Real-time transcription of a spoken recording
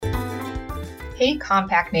Hey,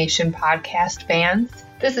 Compact Nation podcast fans.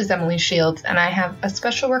 This is Emily Shields, and I have a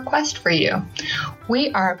special request for you.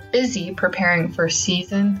 We are busy preparing for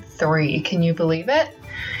Season 3. Can you believe it?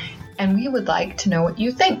 And we would like to know what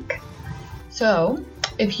you think. So,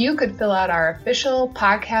 if you could fill out our official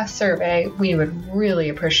podcast survey, we would really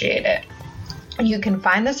appreciate it. You can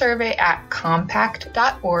find the survey at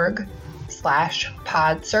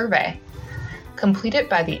compact.org/podsurvey. Complete it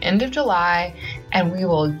by the end of July, and we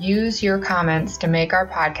will use your comments to make our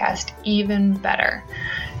podcast even better.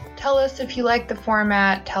 Tell us if you like the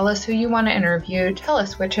format, tell us who you want to interview, tell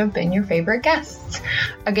us which have been your favorite guests.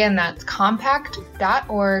 Again, that's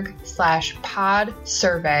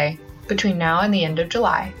compact.org/podsurvey between now and the end of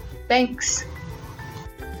July. Thanks.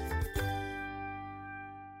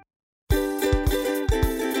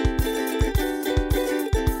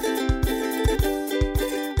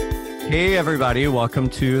 Hey, everybody. Welcome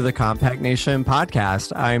to the Compact Nation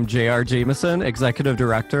podcast. I'm J.R. Jameson, Executive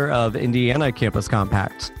Director of Indiana Campus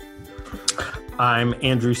Compact. I'm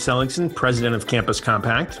Andrew Sellingson, President of Campus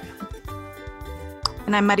Compact.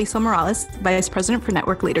 And I'm Marisol Morales, Vice President for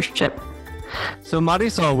Network Leadership. So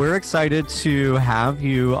Marisol, we're excited to have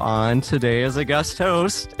you on today as a guest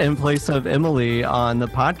host in place of Emily on the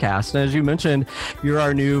podcast. And as you mentioned, you're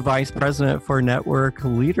our new Vice President for Network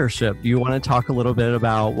Leadership. Do you want to talk a little bit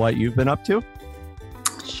about what you've been up to?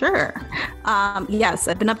 Sure. Yes,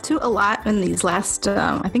 I've been up to a lot in these last,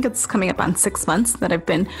 I think it's coming up on 6 months that I've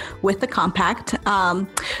been with the Compact.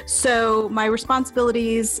 So my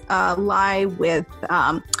responsibilities lie with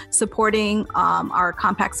supporting our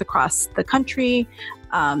compacts across the country,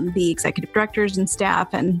 the executive directors and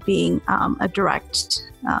staff, and being a direct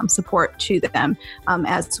support to them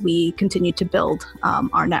as we continue to build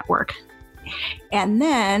our network. And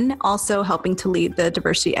then also helping to lead the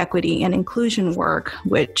diversity, equity, and inclusion work,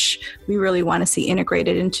 which we really want to see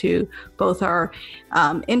integrated into both our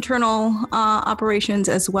internal operations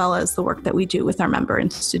as well as the work that we do with our member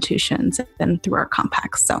institutions and through our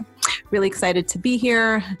compacts. So really excited to be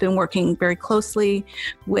here. I've been working very closely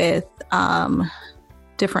with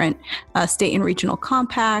different state and regional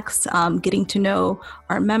compacts, getting to know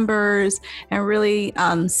our members, and really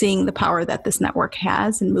seeing the power that this network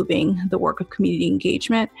has in moving the work of community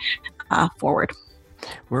engagement forward.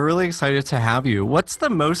 We're really excited to have you. What's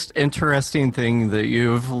the most interesting thing that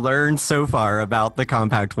you've learned so far about the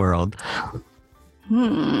compact world?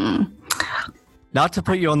 Not to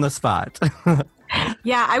put you on the spot.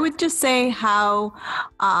 Yeah, I would just say how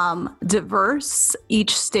diverse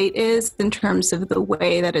each state is in terms of the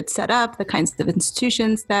way that it's set up, the kinds of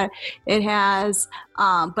institutions that it has,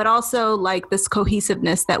 but also like this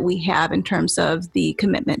cohesiveness that we have in terms of the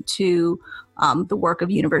commitment to the work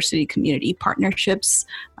of university community partnerships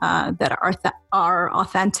that are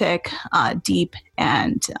authentic, deep,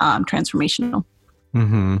 and transformational.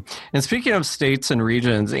 Mm-hmm. And speaking of states and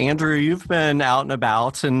regions, Andrew, you've been out and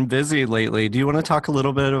about and busy lately. Do you want to talk a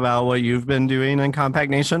little bit about what you've been doing in Compact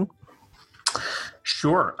Nation?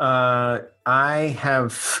 Sure. I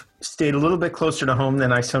have stayed a little bit closer to home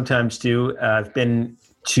than I sometimes do. I've been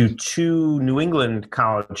to 2 New England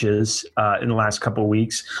colleges in the last couple of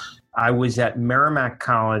weeks. I was at Merrimack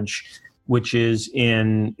College, which is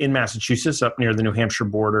in Massachusetts, up near the New Hampshire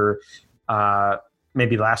border,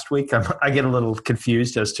 maybe last week. I get a little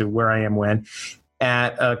confused as to where I am when.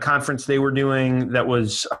 At a conference they were doing that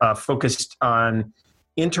was focused on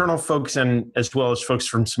internal folks and as well as folks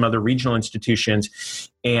from some other regional institutions.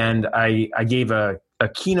 And I gave a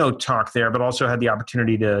keynote talk there, but also had the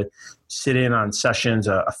opportunity to sit in on sessions,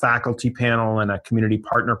 a faculty panel and a community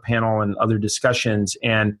partner panel and other discussions.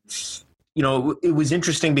 And you know, it was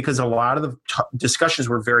interesting because a lot of the discussions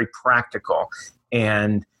were very practical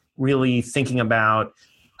and really thinking about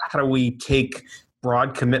how do we take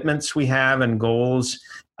broad commitments we have and goals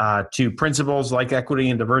to principles like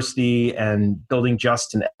equity and diversity and building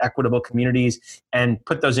just and equitable communities and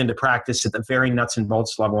put those into practice at the very nuts and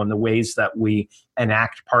bolts level in the ways that we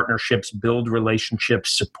enact partnerships, build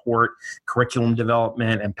relationships, support curriculum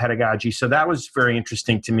development and pedagogy. So that was very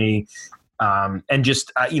interesting to me. And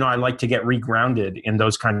just, I like to get regrounded in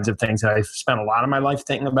those kinds of things that I've spent a lot of my life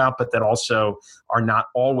thinking about, but that also are not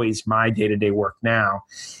always my day-to-day work now.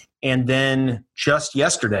 And then just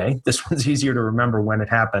yesterday, this one's easier to remember when it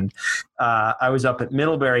happened, I was up at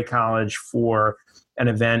Middlebury College for an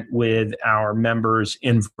event with our members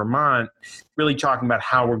in Vermont, really talking about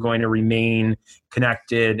how we're going to remain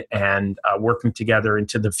connected and working together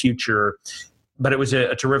into the future. But it was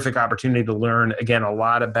a terrific opportunity to learn, again, a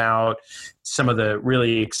lot about some of the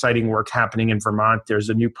really exciting work happening in Vermont. There's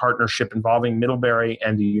a new partnership involving Middlebury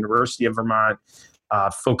and the University of Vermont,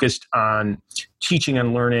 focused on teaching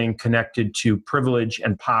and learning connected to privilege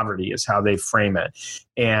and poverty is how they frame it.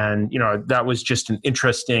 And, that was just an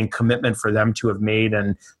interesting commitment for them to have made,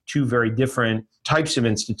 and two very different types of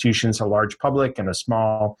institutions, a large public and a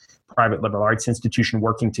small private liberal arts institution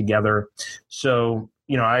working together. So,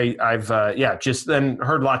 I've just then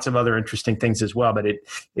heard lots of other interesting things as well, but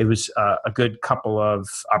it was a good couple of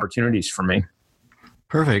opportunities for me.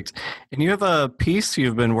 Perfect. And you have a piece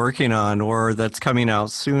you've been working on, or that's coming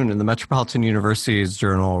out soon in the Metropolitan University's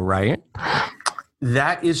journal, right?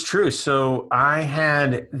 That is true. So I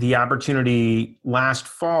had the opportunity last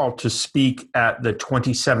fall to speak at the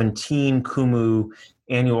 2017 Kumu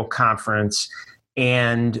annual conference.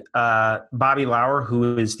 And Bobby Lauer,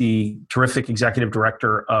 who is the terrific executive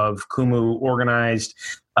director of Kumu, organized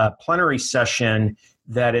a plenary session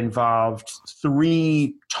that involved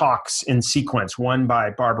 3 talks in sequence, one by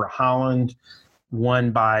Barbara Holland,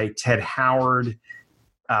 one by Ted Howard,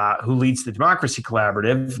 who leads the Democracy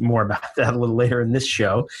Collaborative, more about that a little later in this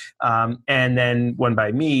show, and then one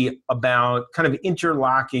by me about kind of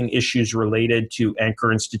interlocking issues related to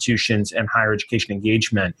anchor institutions and higher education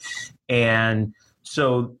engagement. And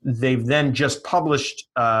so they've then just published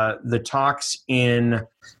the talks in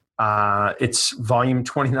it's volume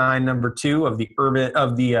 29, number 2 of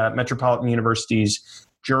the Metropolitan University's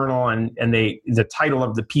journal, and the title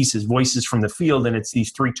of the piece is Voices from the Field, and it's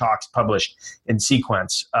these 3 talks published in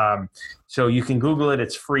sequence. So you can Google it;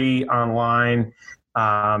 it's free online.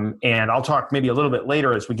 And I'll talk maybe a little bit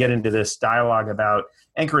later as we get into this dialogue about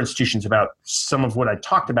anchor institutions, about some of what I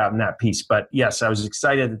talked about in that piece. But yes, I was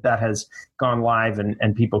excited that has gone live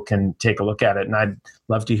and people can take a look at it, and I'd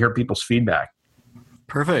love to hear people's feedback.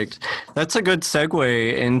 Perfect. That's a good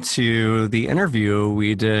segue into the interview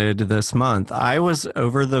we did this month. I was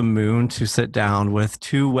over the moon to sit down with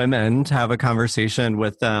 2 women to have a conversation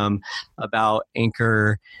with them about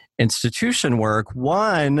anchor institution work.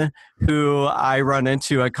 One who I run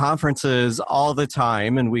into at conferences all the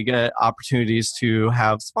time, and we get opportunities to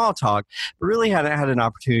have small talk, but really hadn't had an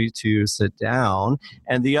opportunity to sit down.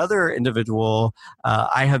 And the other individual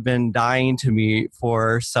I have been dying to meet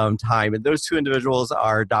for some time. And those 2 individuals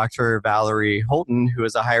are Dr. Valerie Holton, who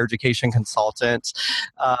is a higher education consultant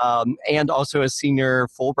and also a senior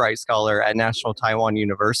Fulbright scholar at National Taiwan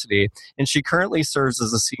University. And she currently serves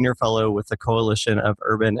as a senior fellow with the Coalition of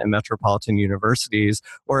Urban and Metropolitan Universities,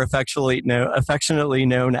 or affectionately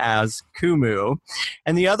known as Kumu.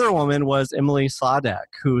 And the other woman was Emily Sladek,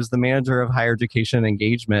 who is the manager of higher education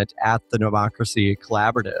engagement at the Democracy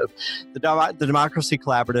Collaborative. The Democracy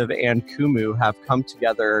Collaborative and Kumu have come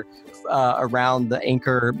together around the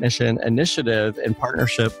Anchor Mission Initiative in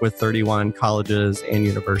partnership with 31 colleges and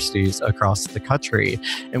universities across the country.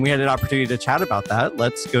 And we had an opportunity to chat about that.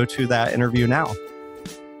 Let's go to that interview now.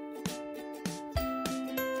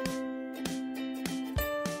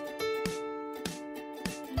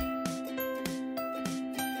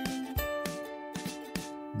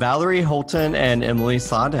 Valerie Holton and Emily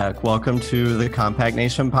Sladek, welcome to the Compact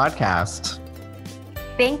Nation podcast.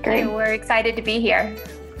 Thank you. We're excited to be here.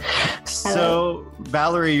 So,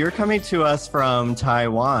 Valerie, you're coming to us from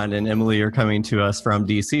Taiwan, and Emily, you're coming to us from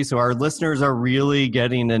DC. So our listeners are really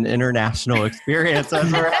getting an international experience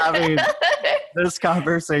as we're having this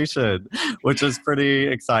conversation, which is pretty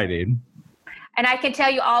exciting. And I can tell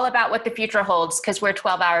you all about what the future holds because we're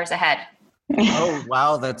 12 hours ahead. Oh,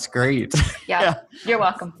 wow. That's great. Yeah. You're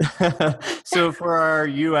welcome. So for our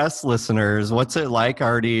U.S. listeners, what's it like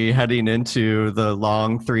already heading into the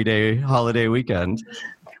long 3-day holiday weekend?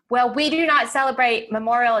 Well, we do not celebrate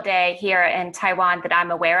Memorial Day here in Taiwan that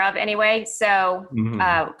I'm aware of anyway. So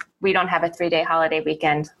we don't have a 3-day holiday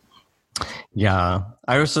weekend. Yeah.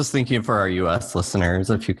 I was just thinking for our U.S. listeners,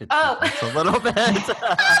 if you could a little bit.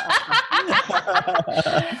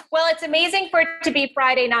 Well, it's amazing for it to be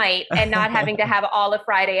Friday night and not having to have all of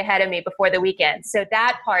Friday ahead of me before the weekend. So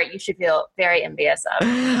that part you should feel very envious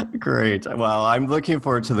of. Great. Well, I'm looking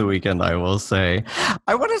forward to the weekend, I will say.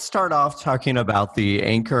 I want to start off talking about the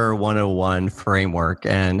Anchor 101 framework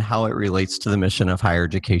and how it relates to the mission of higher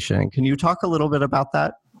education. Can you talk a little bit about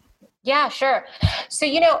that? Yeah, sure. So,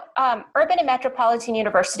 urban and metropolitan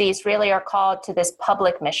universities really are called to this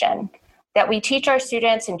public mission that we teach our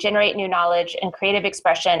students and generate new knowledge and creative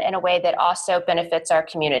expression in a way that also benefits our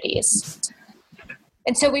communities.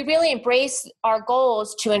 And so we really embrace our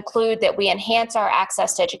goals to include that we enhance our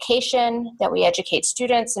access to education, that we educate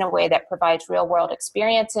students in a way that provides real-world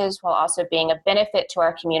experiences while also being a benefit to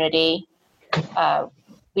our community.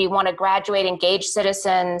 We want to graduate engaged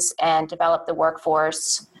citizens and develop the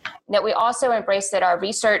workforce. And that we also embrace that our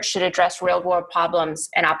research should address real-world problems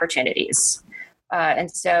and opportunities.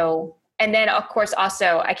 And then, of course,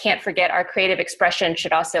 also, I can't forget our creative expression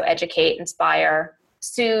should also educate, inspire,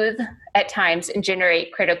 soothe at times, and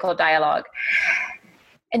generate critical dialogue.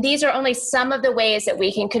 And these are only some of the ways that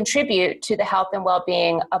we can contribute to the health and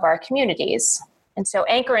well-being of our communities. And so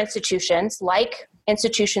anchor institutions like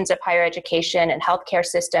institutions of higher education and healthcare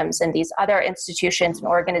systems and these other institutions and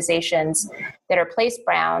organizations that are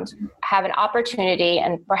place-bound have an opportunity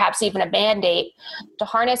and perhaps even a mandate to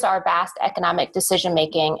harness our vast economic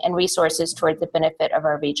decision-making and resources toward the benefit of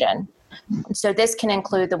our region. And so this can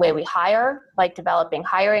include the way we hire, like developing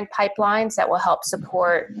hiring pipelines that will help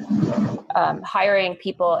support hiring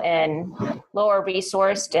people in lower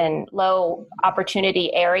resourced and low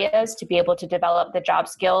opportunity areas to be able to develop the job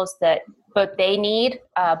skills that both they need,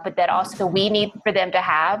 but that also we need for them to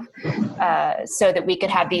have, so that we could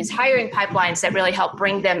have these hiring pipelines that really help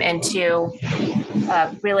bring them into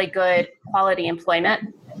really good quality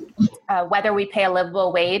employment, whether we pay a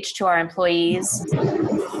livable wage to our employees,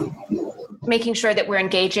 making sure that we're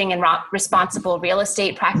engaging in responsible real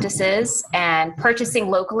estate practices and purchasing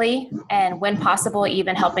locally, and when possible,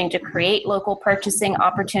 even helping to create local purchasing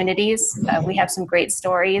opportunities. We have some great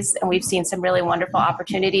stories, and we've seen some really wonderful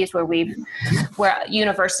opportunities where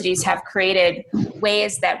universities have created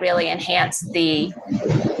ways that really enhance the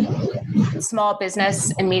small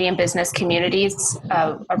business and medium business communities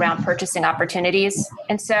around purchasing opportunities.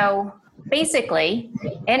 And so basically,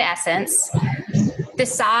 in essence,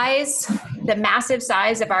 the massive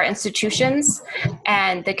size of our institutions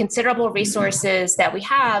and the considerable resources that we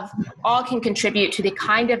have all can contribute to the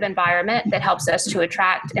kind of environment that helps us to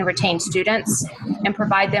attract and retain students and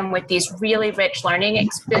provide them with these really rich learning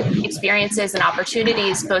experiences and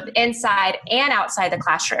opportunities both inside and outside the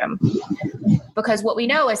classroom. Because what we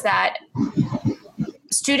know is that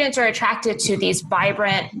students are attracted to these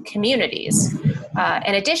vibrant communities.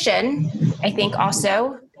 In addition, I think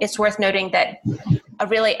also it's worth noting that a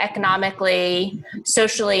really economically,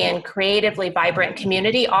 socially, and creatively vibrant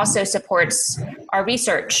community also supports our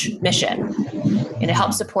research mission. And it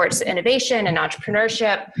helps supports innovation and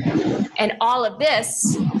entrepreneurship. And all of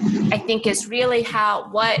this, I think, is really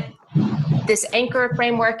what this anchor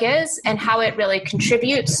framework is and how it really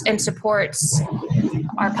contributes and supports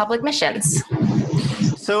our public missions.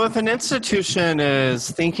 So if an institution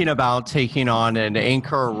is thinking about taking on an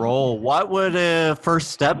anchor role, what would a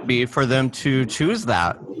first step be for them to choose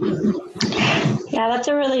that? Yeah, that's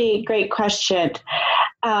a really great question.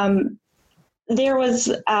 There was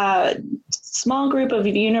a small group of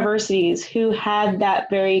universities who had that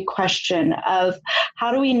very question of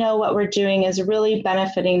how do we know what we're doing is really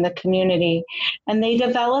benefiting the community? And they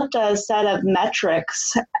developed a set of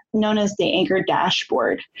metrics known as the Anchor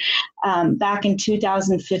Dashboard back in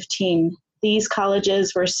 2015. These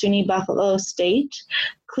colleges were SUNY Buffalo State,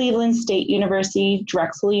 Cleveland State University,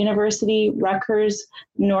 Drexel University, Rutgers,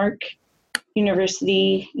 Newark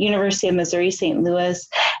University, University of Missouri St. Louis,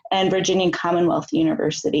 and Virginia Commonwealth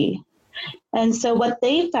University. And so what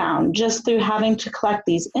they found just through having to collect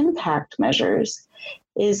these impact measures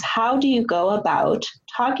is how do you go about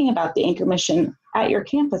talking about the anchor mission at your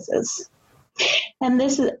campuses? And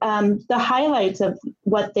this is the highlights of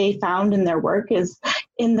what they found in their work is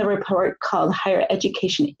in the report called Higher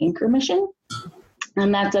Education Anchor Mission.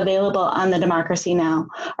 And that's available on the Democracy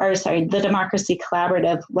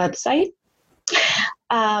Collaborative website.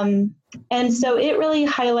 And so it really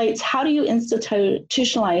highlights how do you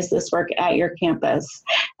institutionalize this work at your campus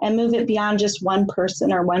and move it beyond just one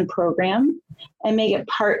person or one program and make it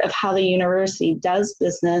part of how the university does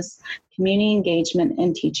business, community engagement,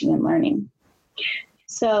 and teaching and learning.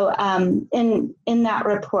 So in that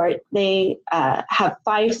report, they have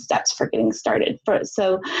 5 steps for getting started.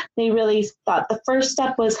 So they really thought the first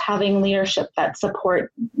step was having leadership that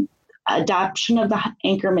support adoption of the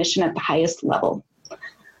anchor mission at the highest level.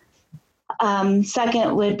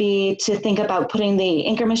 Second would be to think about putting the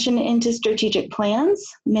anchor mission into strategic plans.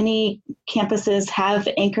 Many campuses have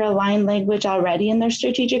anchor aligned language already in their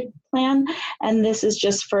strategic plan, and this is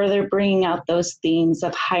just further bringing out those themes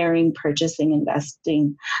of hiring, purchasing,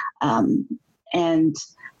 investing, and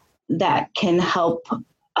that can help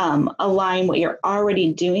align what you're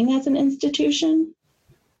already doing as an institution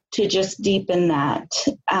to just deepen that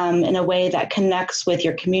in a way that connects with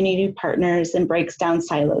your community partners and breaks down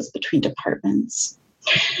silos between departments.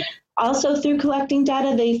 Also, through collecting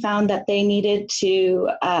data, they found that they needed to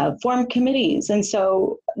form committees. And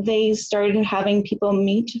so they started having people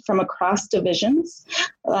meet from across divisions.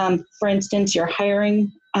 For instance, you're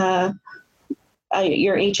hiring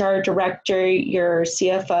your HR director, your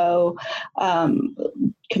CFO,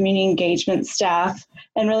 community engagement staff,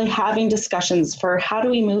 and really having discussions for how do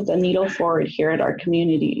we move the needle forward here at our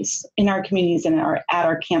communities, and at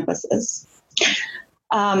our campuses.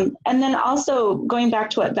 And then also going back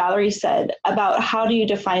to what Valerie said about how do you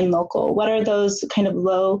define local? What are those kind of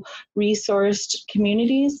low resourced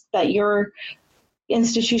communities that your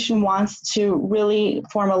institution wants to really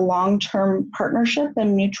form a long-term partnership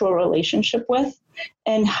and mutual relationship with,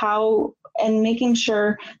 and making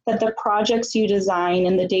sure that the projects you design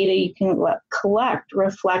and the data you can collect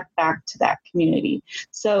reflect back to that community.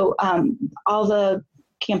 So all the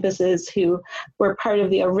campuses who were part of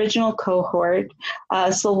the original cohort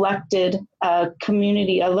selected a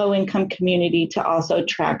low-income community to also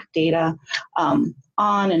track data on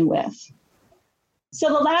and with. So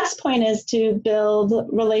the last point is to build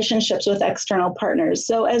relationships with external partners.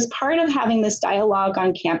 So as part of having this dialogue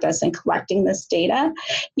on campus and collecting this data,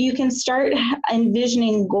 you can start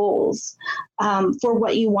envisioning goals for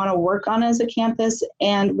what you want to work on as a campus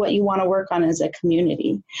and what you want to work on as a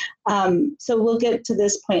community. So we'll get to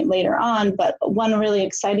this point later on, but one really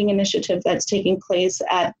exciting initiative that's taking place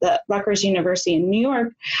at the Rutgers University in New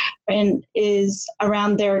York is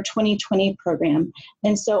around their 2020 program.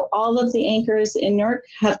 And so all of the anchors in New York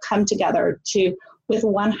have come together with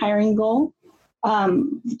one hiring goal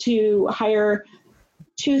to hire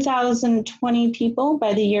 2,020 people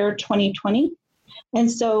by the year 2020. And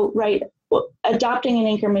so, adopting an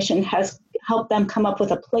anchor mission has helped them come up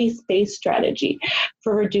with a place-based strategy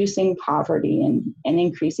for reducing poverty and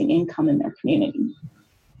increasing income in their community.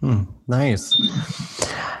 Nice.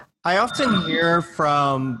 I often hear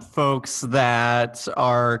from folks that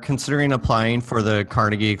are considering applying for the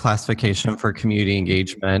Carnegie classification for community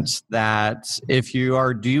engagement that if you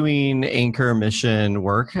are doing anchor mission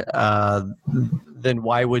work, then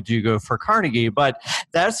why would you go for Carnegie? But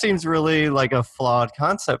that seems really like a flawed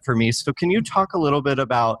concept for me. So can you talk a little bit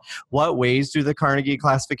about what ways do the Carnegie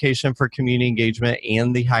classification for community engagement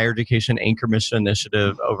and the higher education anchor mission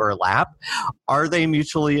initiative overlap? Are they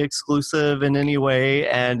mutually exclusive in any way?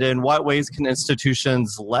 And in what ways can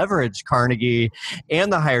institutions leverage Carnegie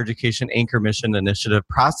and the higher education anchor mission initiative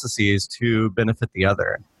processes to benefit the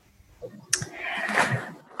other?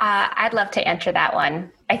 I'd love to answer that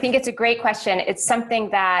one. I think it's a great question. It's something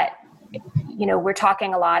that, we're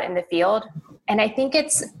talking a lot in the field. And I think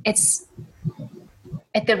it's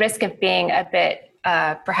at the risk of being a bit,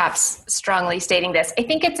 perhaps strongly stating this, I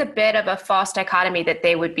think it's a bit of a false dichotomy that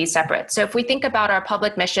they would be separate. So if we think about our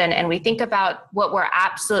public mission and we think about what we're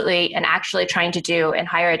absolutely and actually trying to do in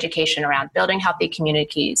higher education around building healthy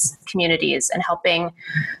communities and helping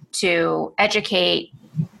to educate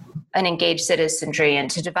an engaged citizenry and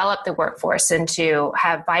to develop the workforce and to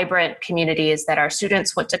have vibrant communities that our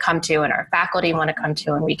students want to come to and our faculty want to come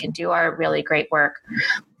to, and we can do our really great work,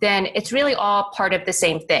 then it's really all part of the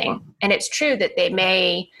same thing. And it's true that they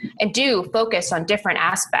may and do focus on different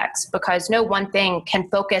aspects because no one thing can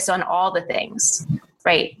focus on all the things,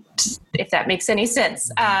 right? If that makes any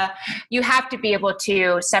sense. You have to be able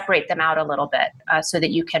to separate them out a little bit so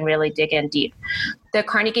that you can really dig in deep. The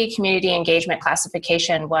Carnegie Community Engagement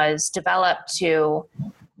Classification was developed to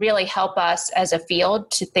really help us as a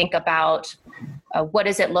field to think about what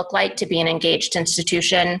does it look like to be an engaged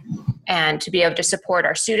institution and to be able to support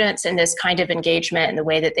our students in this kind of engagement and the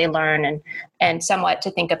way that they learn and somewhat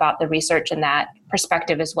to think about the research in that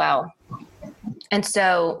perspective as well. And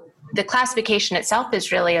so the classification itself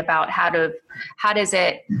is really about how does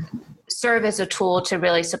it serve as a tool to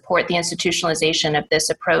really support the institutionalization of this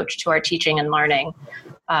approach to our teaching and learning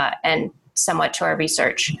and somewhat to our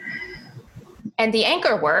research. And the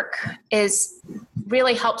anchor work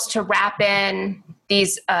really helps to wrap in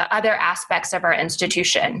these other aspects of our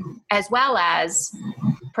institution, as well as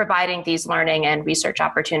providing these learning and research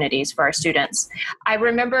opportunities for our students. I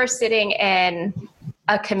remember sitting in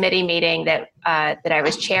a committee meeting that I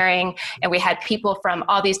was chairing, and we had people from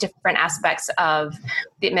all these different aspects of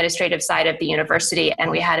the administrative side of the university,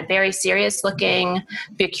 and we had a very serious-looking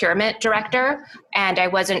procurement director, and I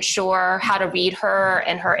wasn't sure how to read her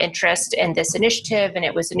and her interest in this initiative, and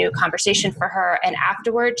it was a new conversation for her, and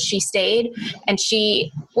afterwards she stayed, and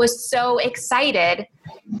she was so excited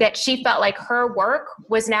that she felt like her work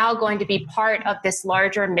was now going to be part of this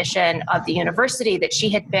larger mission of the university that she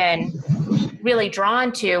had been really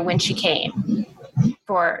drawn to when she came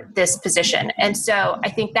for this position. And so I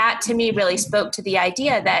think that to me really spoke to the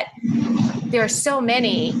idea that there are so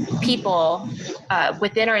many people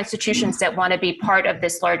within our institutions that want to be part of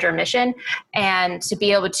this larger mission, and to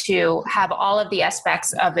be able to have all of the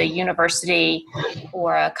aspects of a university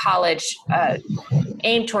or a college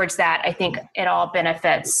aim towards that, I think it all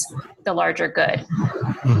benefits the larger good.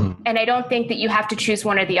 Mm-hmm. And I don't think that you have to choose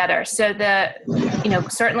one or the other. So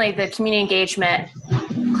certainly the community engagement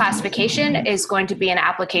classification is going to be an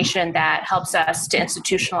application that helps us to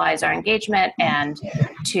institutionalize our engagement and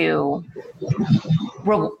to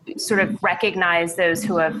sort of recognize those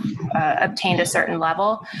who have obtained a certain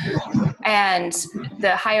level. And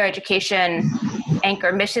the higher education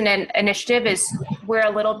anchor mission initiative we're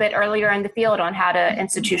a little bit earlier in the field on how to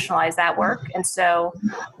institutionalize that work. And so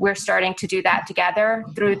we're starting to do that together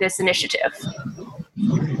through this initiative.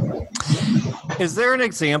 Is there an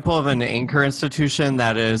example of an anchor institution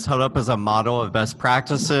that is held up as a model of best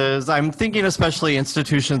practices? I'm thinking especially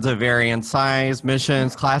institutions of varying size,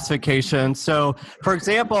 missions, classifications. So, for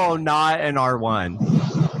example, not an R1.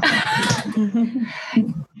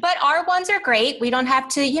 But R1s are great. We don't have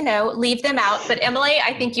to, leave them out. But Emily,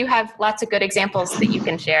 I think you have lots of good examples that you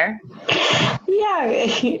can share.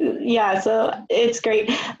 Yeah. So it's great.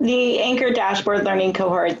 The Anchor Dashboard Learning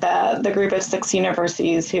Cohort, the group of 6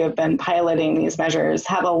 universities who have been piloting these measures,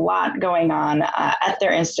 have a lot going on at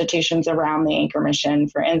their institutions around the Anchor mission.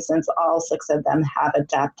 For instance, all 6 of them have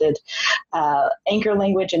adapted Anchor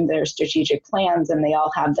language in their strategic plans, and they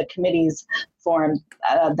all have the committees formed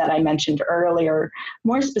that I mentioned earlier.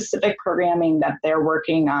 More specific programming that they're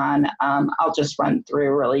working on, I'll just run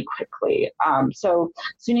through really quickly. So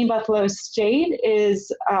SUNY Buffalo State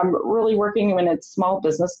is really working in its Small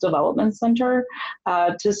Business Development Center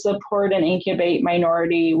to support and incubate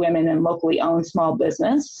minority, women, and locally owned small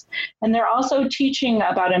business. And they're also teaching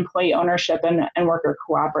about employee ownership and worker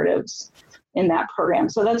cooperatives in that program.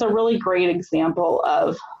 So that's a really great example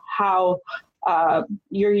of how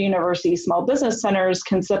your university small business centers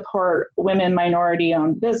can support women,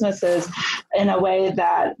 minority-owned businesses in a way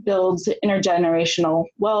that builds intergenerational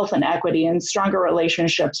wealth and equity and stronger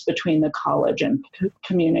relationships between the college and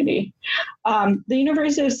community. The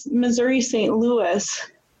University of Missouri St.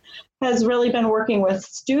 Louis has really been working with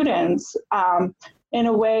students in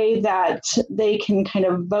a way that they can kind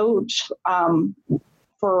of vote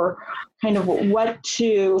for kind of what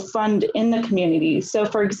to fund in the community. So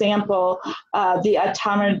for example, the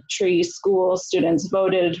optometry school students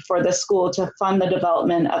voted for the school to fund the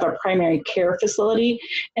development of a primary care facility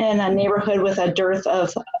in a neighborhood with a dearth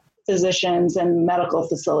of physicians and medical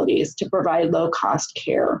facilities to provide low-cost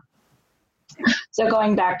care. So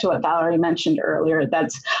going back to what Valerie mentioned earlier,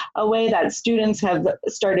 that's a way that students have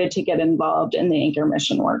started to get involved in the Anchor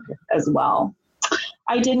mission work as well.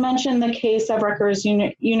 I did mention the case of Rutgers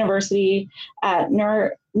University at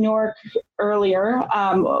Newark earlier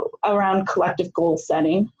around collective goal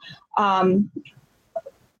setting. And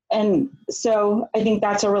so I think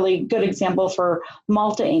that's a really good example for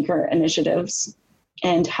multi-anchor initiatives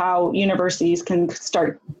and how universities can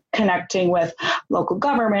start connecting with local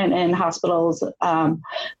government and hospitals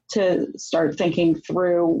to start thinking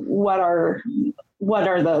through what are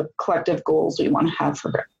the collective goals we want to have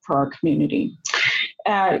for our community.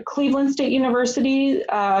 At Cleveland State University,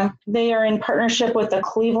 they are in partnership with the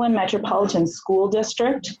Cleveland Metropolitan School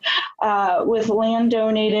District. With land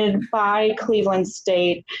donated by Cleveland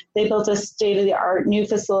State, they built a state-of-the-art new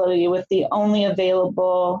facility with the only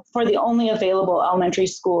available elementary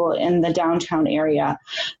school in the downtown area.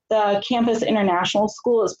 The Campus International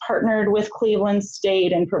School is partnered with Cleveland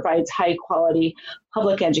State and provides high-quality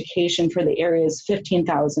public education for the area's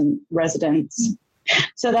 15,000 residents.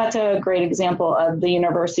 So that's a great example of the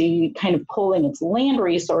university kind of pooling its land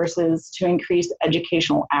resources to increase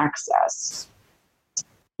educational access.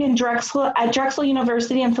 At Drexel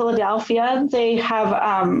University in Philadelphia, they have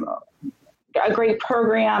a great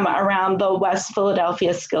program around the West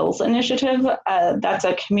Philadelphia Skills Initiative. That's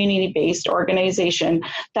a community-based organization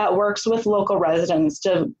that works with local residents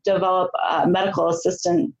to develop medical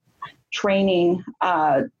assistant training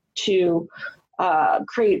to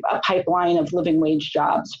create a pipeline of living wage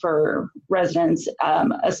jobs for residents,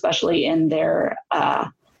 especially in their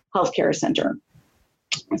healthcare center.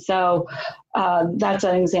 So that's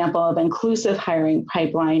an example of inclusive hiring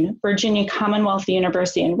pipeline. Virginia Commonwealth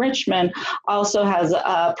University in Richmond also has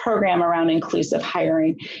a program around inclusive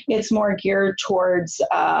hiring. It's more geared towards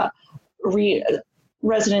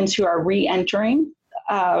residents who are re-entering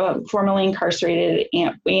formerly incarcerated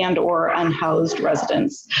and or unhoused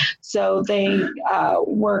residents. So they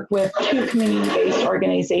work with 2 community-based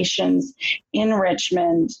organizations in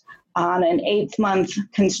Richmond on an 8-month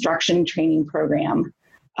construction training program.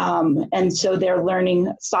 And so they're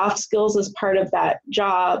learning soft skills as part of that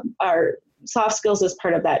job, or soft skills as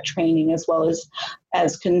part of that training, as well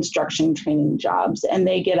as construction training jobs. And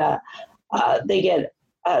they get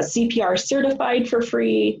CPR certified for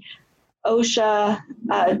free. OSHA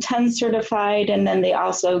 10 certified, and then they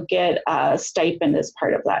also get a stipend as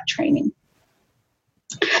part of that training.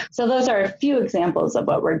 So those are a few examples of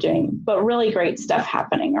what we're doing, but really great stuff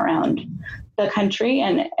happening around the country,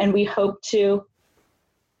 and we hope to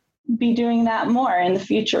be doing that more in the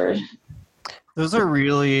future. Those are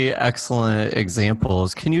really excellent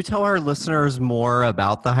examples. Can you tell our listeners more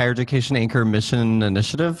about the Higher Education Anchor Mission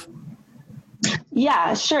Initiative?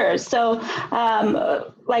 Yeah, sure. So,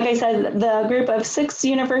 like I said, the group of 6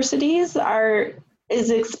 universities is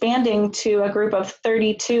expanding to a group of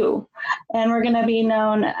 32, and we're going to be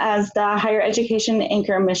known as the Higher Education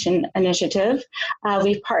Anchor Mission Initiative.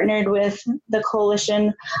 We've partnered with the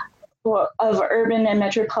Coalition of Urban and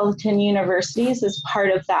Metropolitan Universities as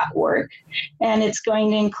part of that work, and it's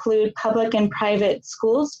going to include public and private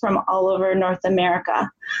schools from all over North America.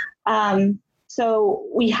 So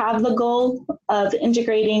we have the goal of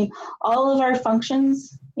integrating all of our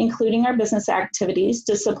functions, including our business activities,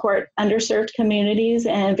 to support underserved communities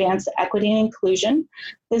and advance equity and inclusion.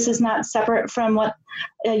 This is not separate from what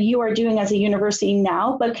you are doing as a university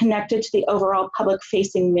now, but connected to the overall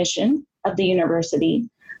public-facing mission of the university.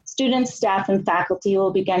 Students, staff, and faculty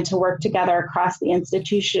will begin to work together across the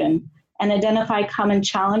institution and identify common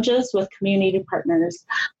challenges with community partners,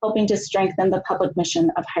 hoping to strengthen the public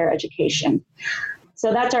mission of higher education.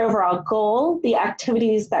 So that's our overall goal. The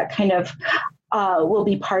activities that kind of will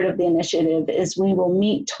be part of the initiative is we will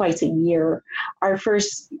meet twice a year. Our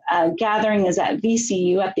first gathering is at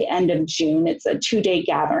VCU at the end of June. It's a 2-day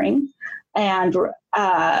gathering. And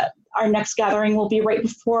our next gathering will be right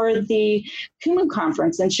before the CUMU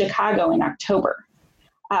conference in Chicago in October.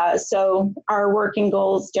 So our working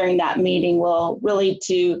goals during that meeting will really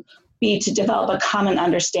be to develop a common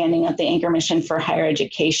understanding of the Anchor Mission for higher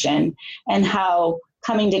education and how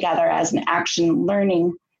coming together as an action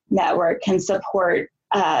learning network can support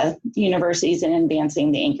universities in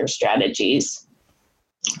advancing the Anchor strategies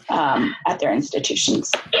at their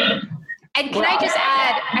institutions. And can I just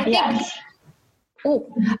add,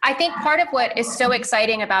 I think part of what is so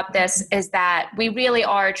exciting about this is that we really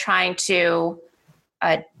are trying to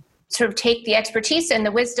sort of take the expertise and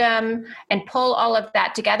the wisdom and pull all of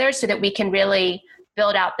that together so that we can really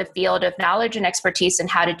build out the field of knowledge and expertise and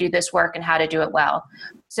how to do this work and how to do it well.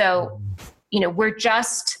 So,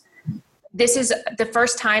 this is the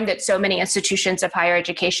first time that so many institutions of higher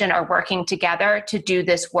education are working together to do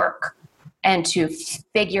this work and to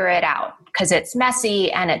figure it out, because it's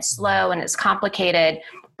messy and it's slow and it's complicated,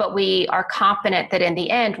 but we are confident that in the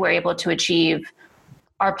end, we're able to achieve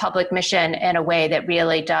our public mission in a way that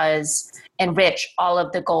really does enrich all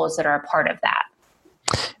of the goals that are a part of that.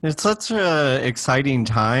 It's such an exciting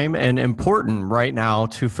time and important right now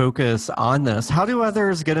to focus on this. How do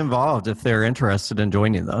others get involved if they're interested in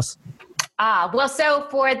joining this? So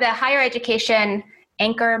for the Higher Education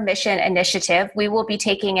Anchor Mission Initiative, we will be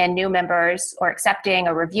taking in new members or accepting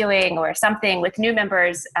or reviewing or something with new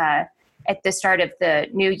members at the start of the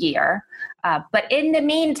new year. But in the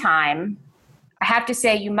meantime, I have to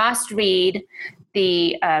say you must read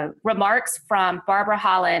the remarks from Barbara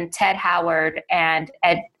Holland, Ted Howard, and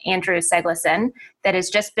Andrew Segleson that has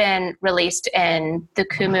just been released in the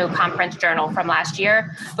CUMU Conference Journal from last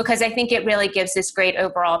year, because I think it really gives this great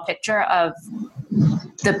overall picture of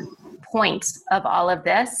the point of all of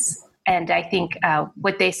this. And I think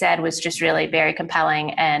what they said was just really very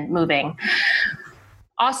compelling and moving.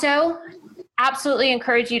 Also, absolutely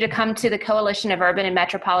encourage you to come to the Coalition of Urban and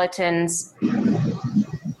Metropolitans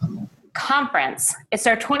conference. It's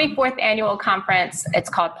our 24th annual conference. It's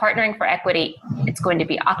called Partnering for Equity. It's going to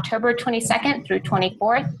be October 22nd through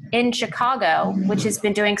 24th in Chicago, which has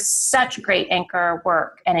been doing such great anchor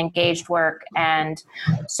work and engaged work and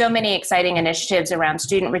so many exciting initiatives around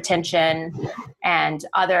student retention and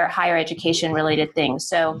other higher education related things.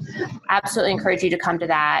 So absolutely encourage you to come to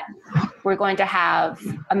that. We're going to have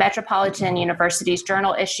a Metropolitan Universities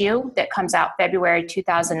Journal issue that comes out February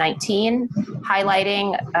 2019,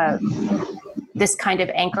 highlighting this kind of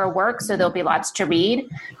anchor work. So there'll be lots to read.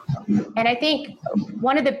 And I think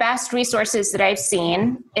one of the best resources that I've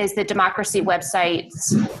seen is the Democracy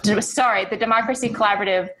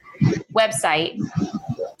Collaborative website,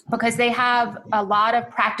 because they have a lot of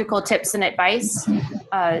practical tips and advice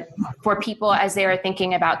for people as they are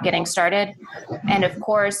thinking about getting started. And of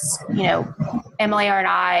course, Emily and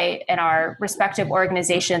I and our respective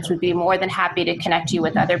organizations would be more than happy to connect you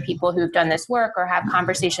with other people who've done this work or have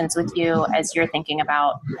conversations with you as you're thinking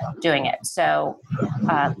about doing it. So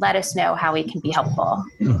let us know how we can be helpful.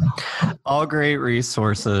 All great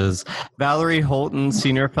resources. Valerie Holton,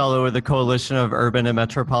 Senior Fellow with the Coalition of Urban and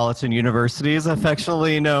Metropolitan Universities,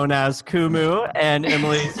 affectionately known as CUMU, and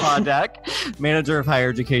Emily Sladek, Manager of Higher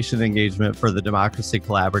Education Engagement for the Democracy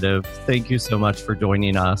Collaborative. Thank you so much for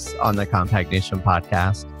joining us on the Compact Nation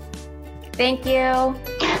podcast. Thank you.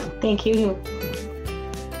 Thank you.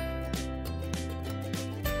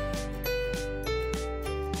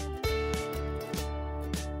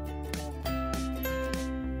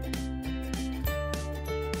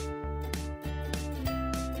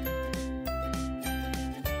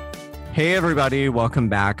 Hey, everybody. Welcome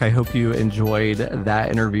back. I hope you enjoyed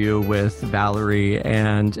that interview with Valerie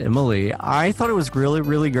and Emily. I thought it was really,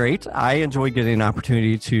 really great. I enjoyed getting an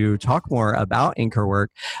opportunity to talk more about anchor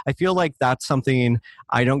work. I feel like that's something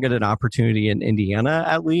I don't get an opportunity in Indiana,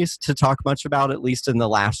 at least, to talk much about, at least in the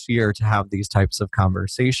last year, to have these types of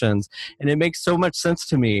conversations. And it makes so much sense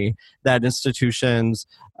to me that institutions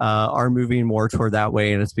are moving more toward that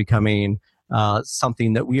way, and it's becoming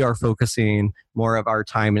something that we are focusing more of our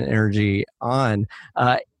time and energy on.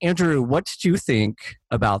 Andrew, what did you think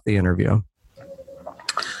about the interview?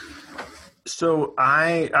 So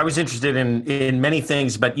I was interested in many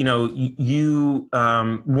things, but you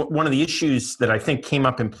one of the issues that I think came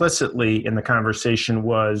up implicitly in the conversation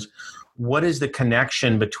was, what is the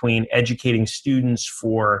connection between educating students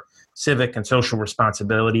for civic and social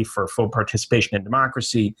responsibility, for full participation in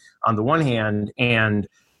democracy on the one hand, and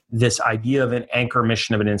this idea of an anchor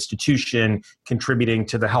mission of an institution contributing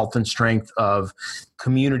to the health and strength of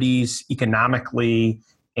communities economically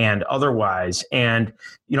and otherwise. And,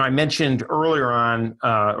 I mentioned earlier on,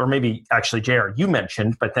 or maybe actually, JR, you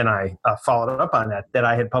mentioned, but then I followed up on that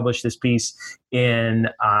I had published this piece in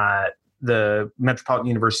the Metropolitan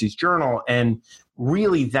University's Journal. And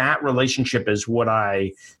really that relationship is what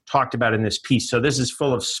I talked about in this piece. So this is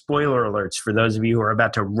full of spoiler alerts for those of you who are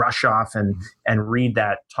about to rush off and read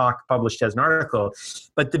that talk published as an article.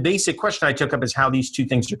 But the basic question I took up is how these two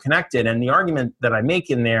things are connected. And the argument that I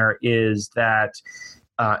make in there is that,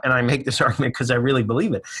 and I make this argument because I really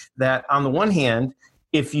believe it, that on the one hand,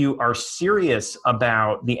 if you are serious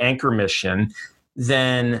about the anchor mission,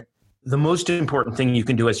 then the most important thing you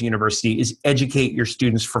can do as a university is educate your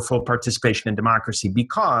students for full participation in democracy,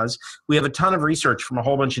 because we have a ton of research from a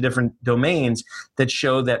whole bunch of different domains that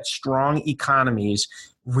show that strong economies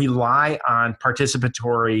rely on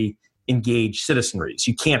participatory, engaged citizenry.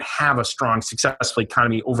 You can't have a strong, successful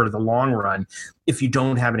economy over the long run if you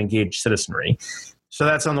don't have an engaged citizenry. So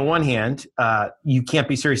that's on the one hand. You can't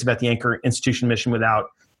be serious about the anchor institution mission without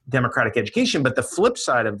democratic education. But the flip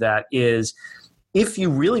side of that is, if you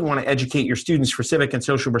really want to educate your students for civic and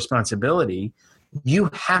social responsibility, you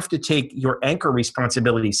have to take your anchor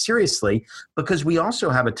responsibility seriously, because we also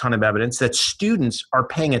have a ton of evidence that students are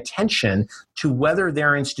paying attention to whether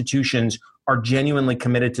their institutions are genuinely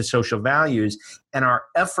committed to social values, and our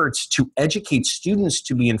efforts to educate students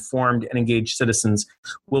to be informed and engaged citizens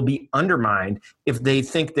will be undermined if they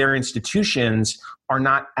think their institutions are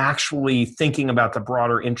not actually thinking about the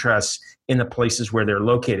broader interests in the places where they're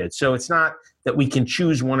located. So it's not that we can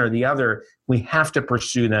choose one or the other. We have to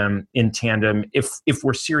pursue them in tandem if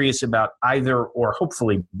we're serious about either, or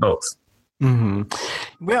hopefully both. Mm-hmm.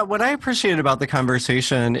 Well, what I appreciate about the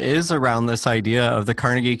conversation is around this idea of the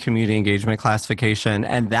Carnegie Community Engagement Classification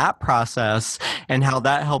and that process, and how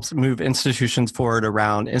that helps move institutions forward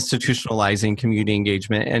around institutionalizing community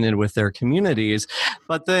engagement and with their communities,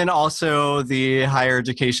 but then also the higher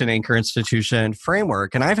education anchor institution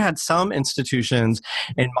framework. And I've had some institutions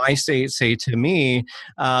in my state say to me,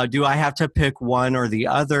 do I have to pick one or the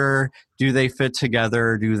other? Do they fit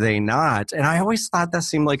together? Do they not? And I always thought that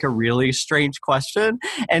seemed like a really strange question.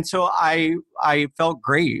 And so I felt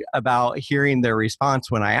great about hearing their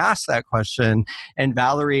response when I asked that question. And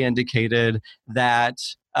Valerie indicated that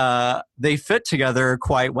they fit together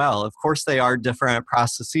quite well. Of course, they are different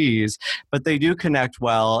processes, but they do connect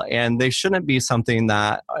well, and they shouldn't be something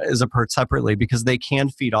that is approached separately, because they can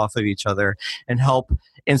feed off of each other and help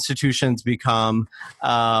institutions become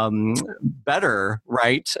better,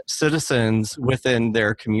 right, citizens within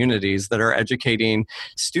their communities that are educating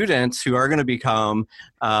students who are going to become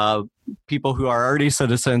people who are already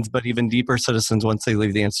citizens, but even deeper citizens once they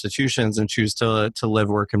leave the institutions and choose to live,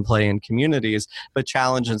 work, and play in communities, but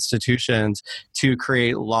challenge institutions to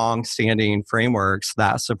create long-standing frameworks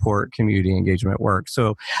that support community engagement work.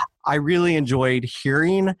 So I really enjoyed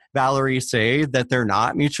hearing Valerie say that they're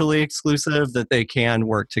not mutually exclusive, that they can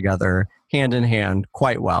work together hand in hand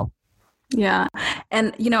quite well. Yeah.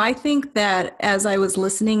 And, I think that as I was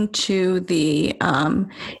listening to the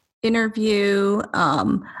interview,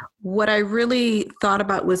 what I really thought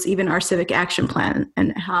about was even our civic action plan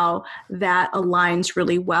and how that aligns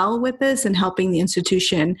really well with this and helping the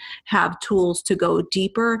institution have tools to go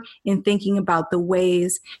deeper in thinking about the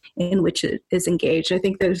ways in which it is engaged. I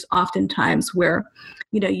think there's often times where,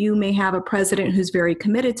 you may have a president who's very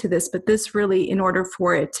committed to this, but this really, in order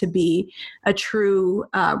for it to be a true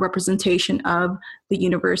representation of the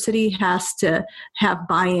university, has to have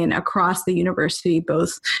buy-in across the university,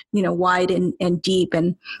 both, wide and deep.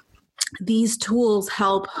 And these tools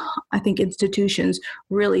help, I think, institutions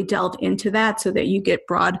really delve into that so that you get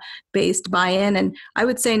broad-based buy-in. And I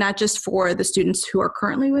would say not just for the students who are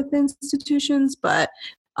currently with institutions, but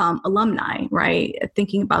alumni, right?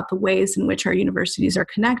 Thinking about the ways in which our universities are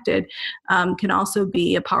connected can also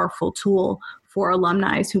be a powerful tool for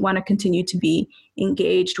alumni who want to continue to be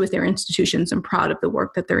engaged with their institutions and proud of the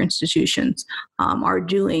work that their institutions are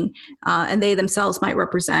doing. And they themselves might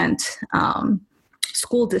represent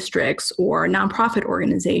school districts or nonprofit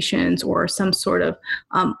organizations or some sort of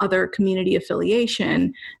other community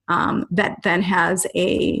affiliation that then has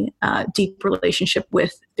a deep relationship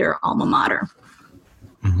with their alma mater.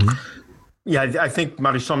 Mm-hmm. Yeah, I think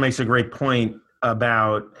Marisol makes a great point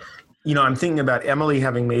about, I'm thinking about Emily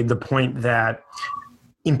having made the point that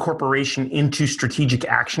incorporation into strategic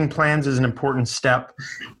action plans is an important step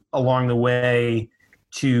along the way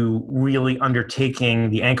to really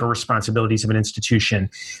undertaking the anchor responsibilities of an institution.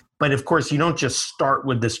 But of course, you don't just start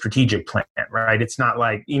with the strategic plan, right? It's not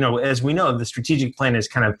like, as we know, the strategic plan is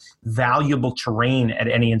kind of valuable terrain at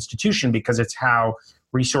any institution because it's how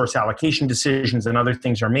resource allocation decisions and other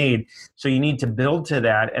things are made. So you need to build to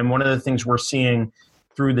that. And one of the things we're seeing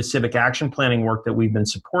through the civic action planning work that we've been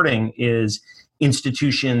supporting is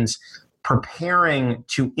institutions preparing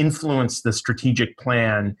to influence the strategic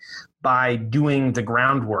plan by doing the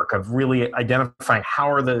groundwork of really identifying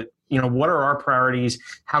what are our priorities?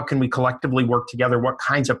 How can we collectively work together? What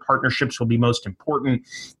kinds of partnerships will be most important?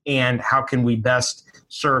 And how can we best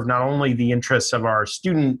serve not only the interests of our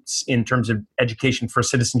students in terms of education for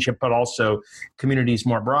citizenship, but also communities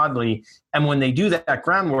more broadly? And when they do that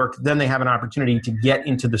groundwork, then they have an opportunity to get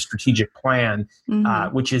into the strategic plan,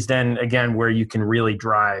 which is then, again, where you can really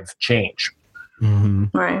drive change.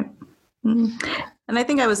 Mm-hmm. Right. Mm-hmm. And I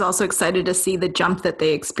think I was also excited to see the jump that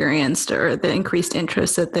they experienced or the increased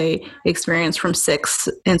interest that they experienced from 6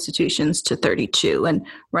 institutions to 32 and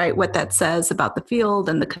what that says about the field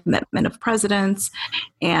and the commitment of presidents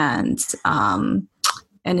and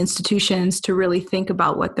institutions to really think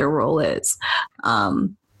about what their role is.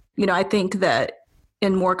 I think that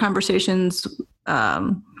in more conversations,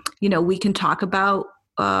 we can talk about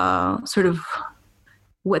sort of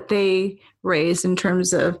what they raised in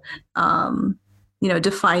terms of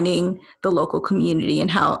defining the local community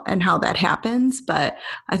and how that happens. But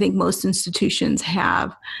I think most institutions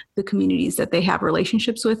have the communities that they have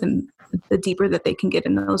relationships with, and the deeper that they can get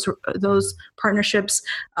in those partnerships,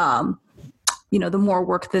 the more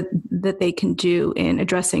work that they can do in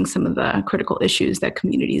addressing some of the critical issues that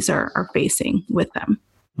communities are facing with them.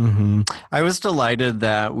 Mm-hmm. I was delighted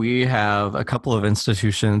that we have a couple of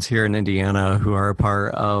institutions here in Indiana who are a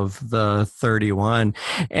part of the 31.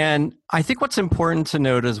 And I think what's important to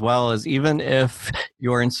note as well is even if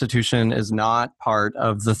your institution is not part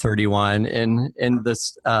of the 31 in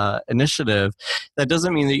this initiative, that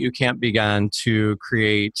doesn't mean that you can't begin to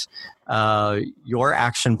create your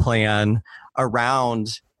action plan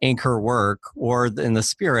around anchor work or in the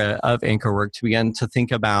spirit of anchor work to begin to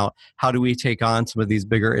think about how do we take on some of these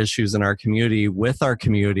bigger issues in our community with our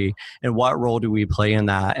community and what role do we play in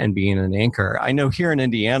that and being an anchor. I know here in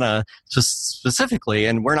Indiana just specifically,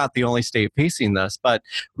 and we're not the only state facing this, but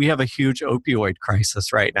we have a huge opioid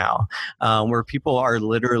crisis right now where people are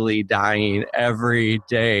literally dying every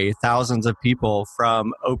day, thousands of people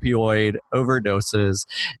from opioid overdoses.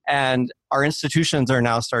 And our institutions are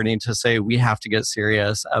now starting to say we have to get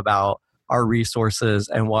serious about our resources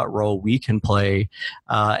and what role we can play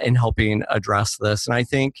in helping address this. And I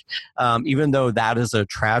think even though that is a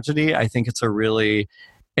tragedy, I think it's a really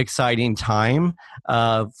exciting time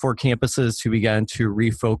for campuses to begin to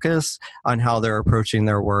refocus on how they're approaching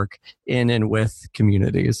their work in and with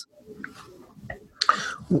communities.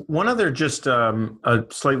 One other just a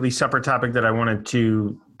slightly separate topic that I wanted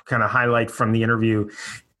to kind of highlight from the interview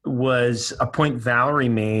was a point Valerie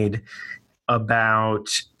made about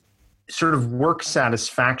sort of work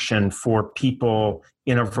satisfaction for people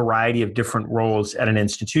in a variety of different roles at an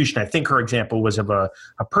institution. I think her example was of a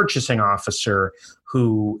purchasing officer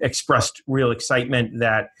who expressed real excitement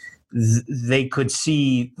that they could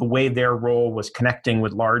see the way their role was connecting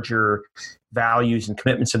with larger values and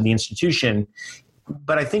commitments of the institution.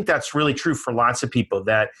 But I think that's really true for lots of people,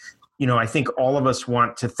 that, I think all of us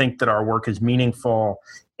want to think that our work is meaningful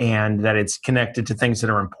and that it's connected to things that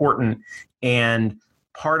are important. And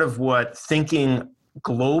part of what thinking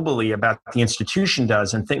globally about the institution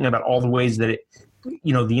does, and thinking about all the ways that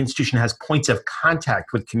the institution has points of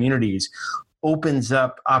contact with communities, opens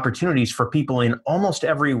up opportunities for people in almost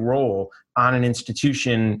every role on an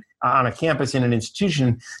institution, on a campus in an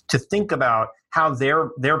institution, to think about how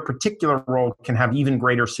their particular role can have even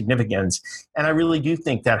greater significance. And I really do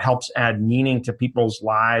think that helps add meaning to people's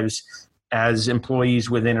lives as employees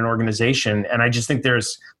within an organization. And I just think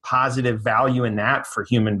there's positive value in that for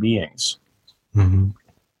human beings. Mm-hmm.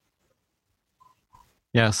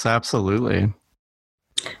 Yes, absolutely.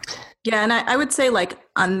 Yeah, and I would say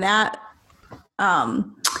on that,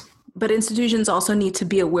 but institutions also need to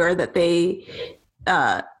be aware that they,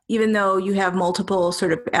 even though you have multiple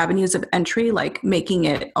sort of avenues of entry, making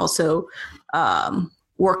it also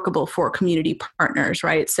workable for community partners,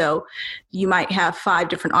 right? So you might have 5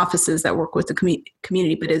 different offices that work with the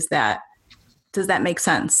community, but does that make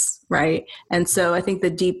sense, right? And so I think the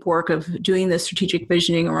deep work of doing the strategic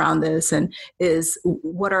visioning around this is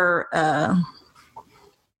what are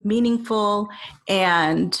meaningful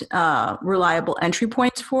and reliable entry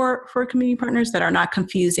points for community partners that are not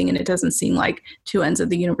confusing, and it doesn't seem like two ends of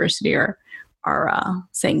the university are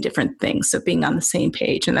saying different things. So being on the same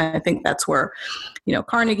page. And I think that's where,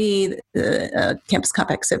 Carnegie, the Campus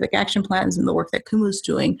Compact Civic Action Plans, and the work that Kumu's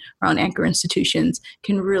doing around anchor institutions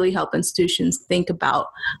can really help institutions think about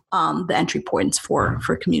the entry points for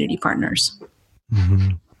community partners.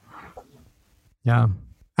 Mm-hmm. Yeah,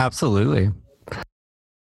 absolutely.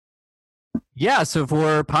 Yeah, so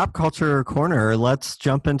for Pop Culture Corner, let's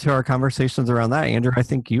jump into our conversations around that. Andrew, I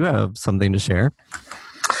think you have something to share.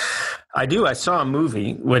 I do. I saw a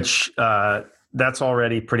movie, which that's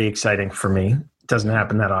already pretty exciting for me. It doesn't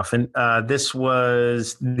happen that often. This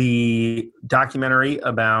was the documentary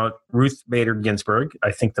about Ruth Bader Ginsburg.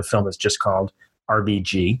 I think the film is just called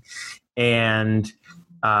RBG. And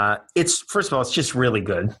it's, first of all, it's just really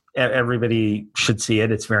good. Everybody should see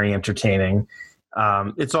it. It's very entertaining.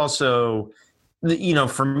 It's also,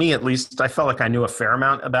 for me at least, I felt like I knew a fair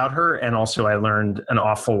amount about her, and also I learned an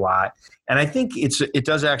awful lot. And I think it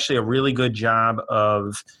does actually a really good job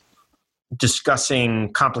of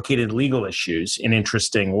discussing complicated legal issues in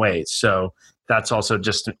interesting ways. So that's also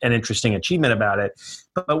just an interesting achievement about it.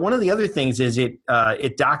 But one of the other things is it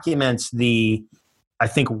documents the, I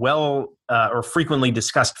think, or frequently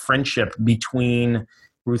discussed friendship between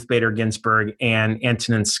Ruth Bader Ginsburg and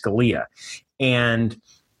Antonin Scalia. And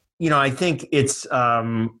I think it's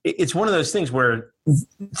one of those things where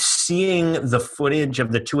seeing the footage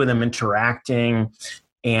of the two of them interacting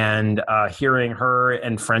and hearing her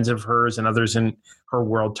and friends of hers and others in her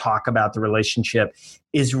world talk about the relationship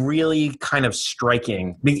is really kind of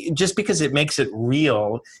striking, just because it makes it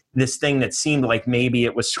real, this thing that seemed like maybe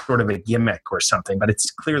it was sort of a gimmick or something, but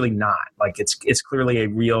it's clearly not. It's clearly a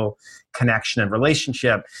real connection and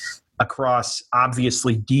relationship across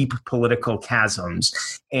obviously deep political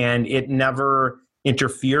chasms. And it never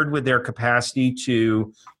interfered with their capacity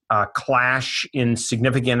to clash in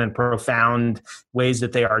significant and profound ways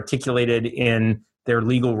that they articulated in their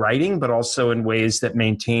legal writing, but also in ways that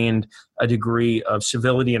maintained a degree of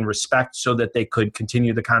civility and respect so that they could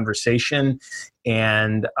continue the conversation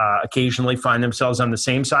and occasionally find themselves on the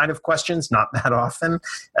same side of questions, not that often,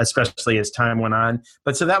 especially as time went on.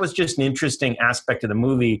 But so that was just an interesting aspect of the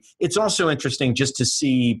movie. It's also interesting just to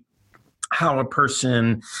see how a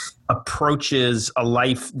person approaches a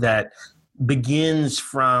life that begins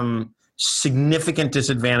from significant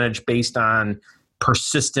disadvantage based on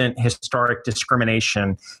persistent historic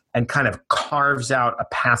discrimination and kind of carves out a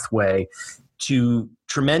pathway to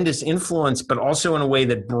tremendous influence, but also in a way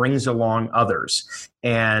that brings along others.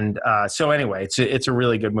 And so anyway, it's a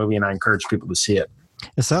really good movie, and I encourage people to see it.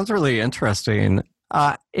 It sounds really interesting.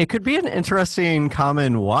 It could be an interesting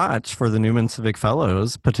common watch for the Newman Civic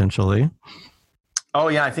Fellows, potentially. Oh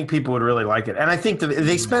yeah, I think people would really like it, and I think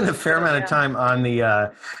they spend a fair amount of time on the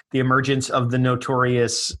emergence of the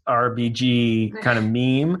notorious RBG kind of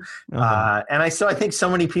meme, and I think so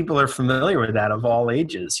many people are familiar with that of all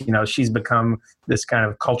ages. She's become this kind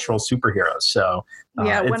of cultural superhero. So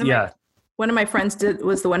one of my friends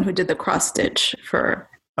was the one who did the cross stitch for.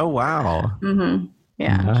 Oh wow! Mm-hmm.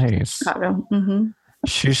 Yeah, nice. Chicago. Mm-hmm.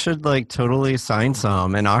 She should totally sign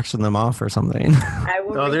some and auction them off or something.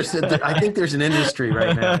 I think there's an industry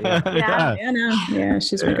right now. Yeah,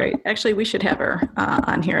 she's been great. Actually, we should have her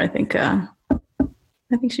on here. I think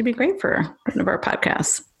I think she'd be great for one of our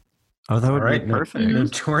podcasts. Oh, that would Right. be perfect.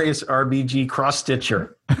 Notorious RBG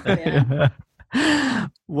cross-stitcher. Yeah.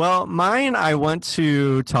 Well, mine, I want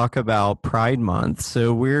to talk about Pride Month.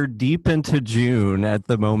 So we're deep into June at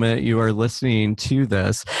the moment you are listening to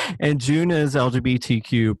this. And June is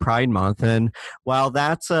LGBTQ Pride Month. And while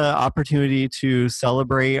that's an opportunity to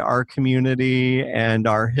celebrate our community and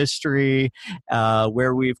our history,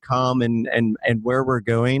 where we've come and where we're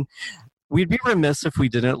going, we'd be remiss if we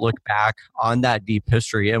didn't look back on that deep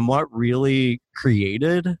history and what really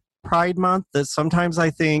created Pride Month that sometimes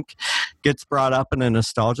I think gets brought up in a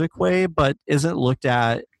nostalgic way, but isn't looked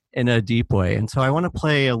at in a deep way. And so I want to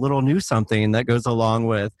play a little new something that goes along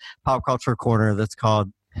with Pop Culture Corner that's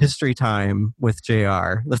called History Time with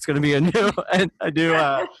JR. That's going to be a new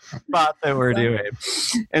spot that we're doing.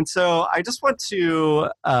 And so I just want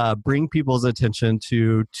to bring people's attention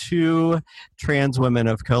to two trans women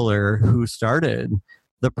of color who started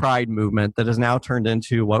the Pride movement that has now turned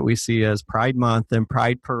into what we see as Pride Month and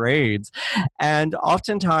Pride parades. And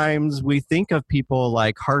oftentimes we think of people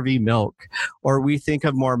like Harvey Milk, or we think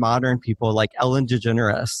of more modern people like Ellen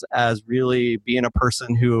DeGeneres as really being a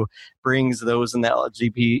person who brings those in the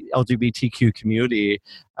LGBTQ community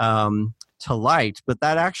to light. But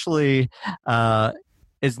that actually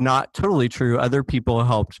is not totally true. Other people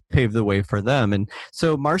helped pave the way for them. And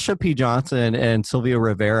so Marsha P. Johnson and Sylvia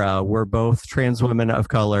Rivera were both trans women of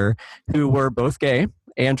color who were both gay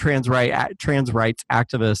and trans rights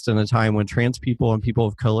activists in a time when trans people and people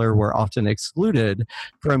of color were often excluded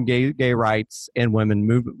from gay rights and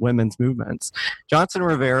women's movements. Johnson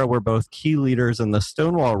and Rivera were both key leaders in the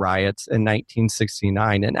Stonewall riots in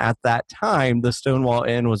 1969. And at that time, the Stonewall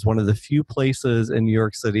Inn was one of the few places in New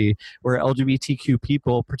York City where LGBTQ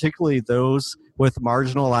people, particularly those with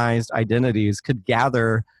marginalized identities, could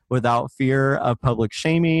gather without fear of public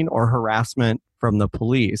shaming or harassment from the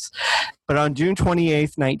police. But on June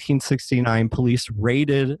 28th, 1969, police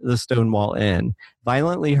raided the Stonewall Inn,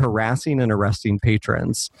 violently harassing and arresting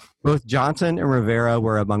patrons. Both Johnson and Rivera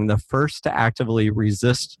were among the first to actively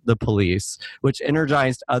resist the police, which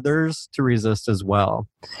energized others to resist as well.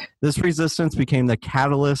 This resistance became the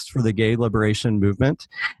catalyst for the gay liberation movement,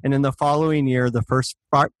 and in the following year, the first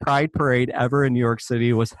Pride Parade ever in New York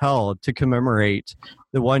City was held to commemorate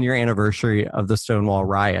the one-year anniversary of the Stonewall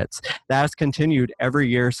riots. That has continued every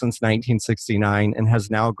year since 1969 and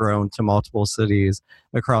has now grown to multiple cities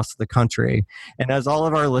across the country. And as all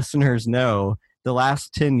of our listeners know, the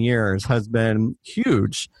last 10 years has been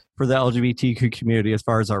huge for the LGBTQ community as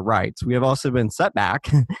far as our rights. We have also been set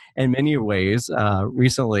back in many ways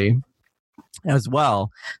recently as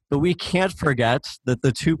well. But we can't forget that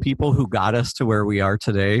the two people who got us to where we are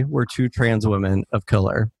today were two trans women of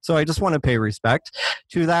color. So I just want to pay respect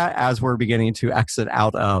to that as we're beginning to exit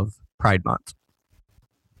out of Pride Month.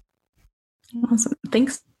 Awesome.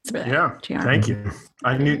 Thanks for that. Yeah, JR. thank you.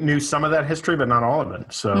 I knew some of that history, but not all of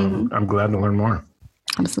it. So I'm glad to learn more.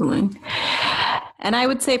 Absolutely. And I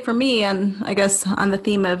would say for me, and I guess on the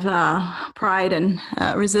theme of pride and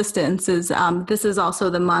resistance, is this is also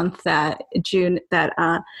the month that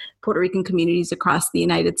Puerto Rican communities across the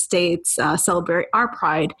United States celebrate our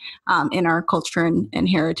pride in our culture and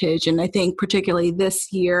heritage. And I think particularly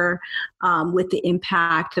this year, with the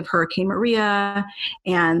impact of Hurricane Maria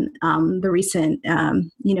and the recent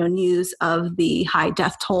news of the high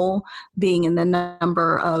death toll being in the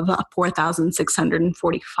number of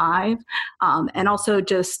 4,645, and also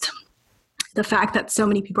just the fact that so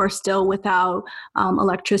many people are still without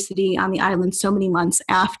electricity on the island so many months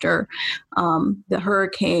after the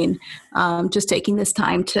hurricane, just taking this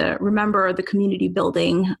time to remember the community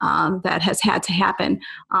building that has had to happen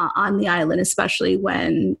on the island, especially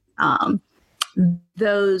when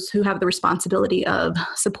those who have the responsibility of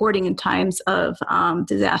supporting in times of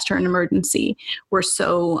disaster and emergency were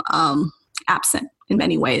so absent in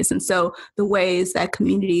many ways. And so the ways that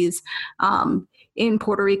communities in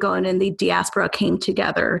Puerto Rico and in the diaspora came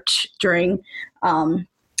together during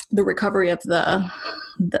the recovery of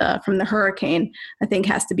from the hurricane, I think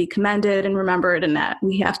has to be commended and remembered, and that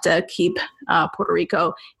we have to keep Puerto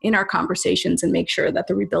Rico in our conversations and make sure that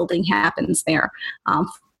the rebuilding happens there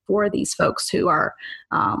for these folks who are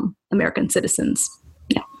American citizens.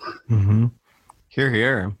 Yeah. Mm-hmm. Hear,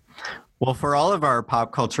 hear. Well, for all of our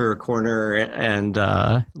pop culture corner and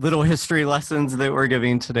little history lessons that we're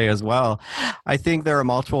giving today as well, I think there are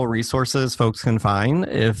multiple resources folks can find.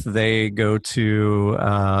 If they go to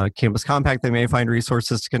Campus Compact, they may find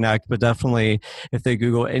resources to connect, but definitely if they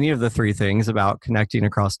Google any of the three things about connecting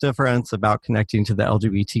across difference, about connecting to the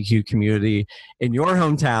LGBTQ community in your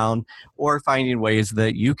hometown, or finding ways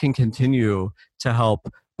that you can continue to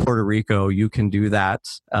help Puerto Rico, you can do that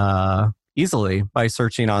easily by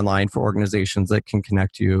searching online for organizations that can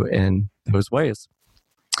connect you in those ways.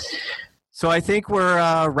 So I think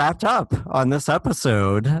we're wrapped up on this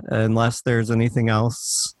episode, unless there's anything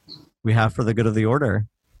else we have for the good of the order.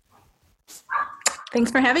 Thanks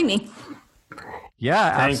for having me.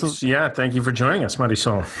 Yeah, thanks. absolutely. Yeah, thank you for joining us,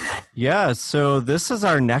 Marisol. Yeah, so this is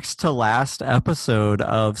our next to last episode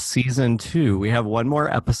of season 2. We have one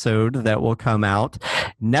more episode that will come out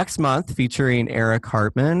next month featuring Eric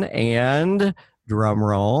Hartman, and drum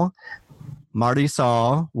roll,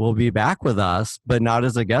 Marisol will be back with us, but not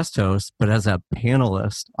as a guest host, but as a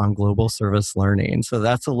panelist on Global Service Learning. So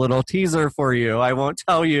that's a little teaser for you. I won't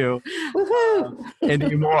tell you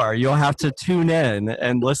anymore. You'll have to tune in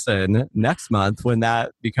and listen next month when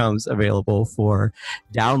that becomes available for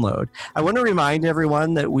download. I want to remind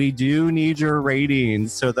everyone that we do need your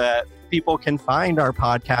ratings so that people can find our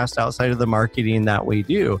podcast outside of the marketing that we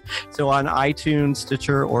do. So on iTunes,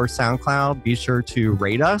 Stitcher, or SoundCloud, be sure to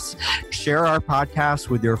rate us, share our podcast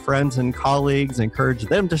with your friends and colleagues, encourage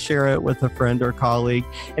them to share it with a friend or colleague.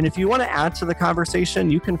 And if you want to add to the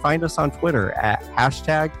conversation, you can find us on Twitter at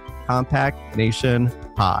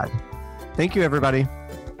 #CompactNationPod. Thank you, everybody.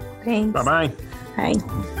 Thanks. Bye-bye. Bye.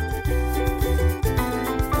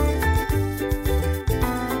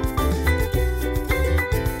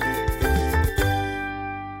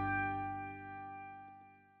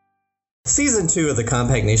 Season 2 of the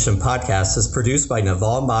Compact Nation podcast is produced by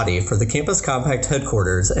Naval Mahdi for the Campus Compact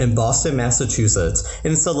headquarters in Boston, Massachusetts,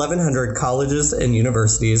 and its 1,100 colleges and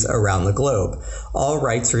universities around the globe. All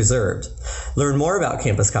rights reserved. Learn more about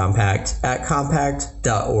Campus Compact at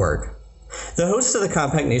compact.org. The hosts of the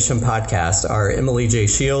Compact Nation podcast are Emily J.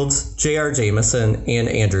 Shields, J.R. Jameson, and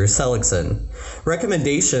Andrew Seligson.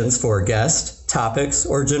 Recommendations for guests, topics,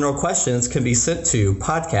 or general questions can be sent to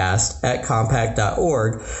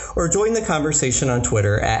podcast@compact.org or join the conversation on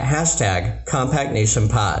Twitter at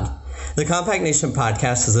 #CompactNationPod. The Compact Nation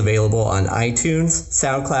podcast is available on iTunes,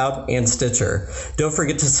 SoundCloud, and Stitcher. Don't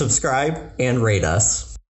forget to subscribe and rate us.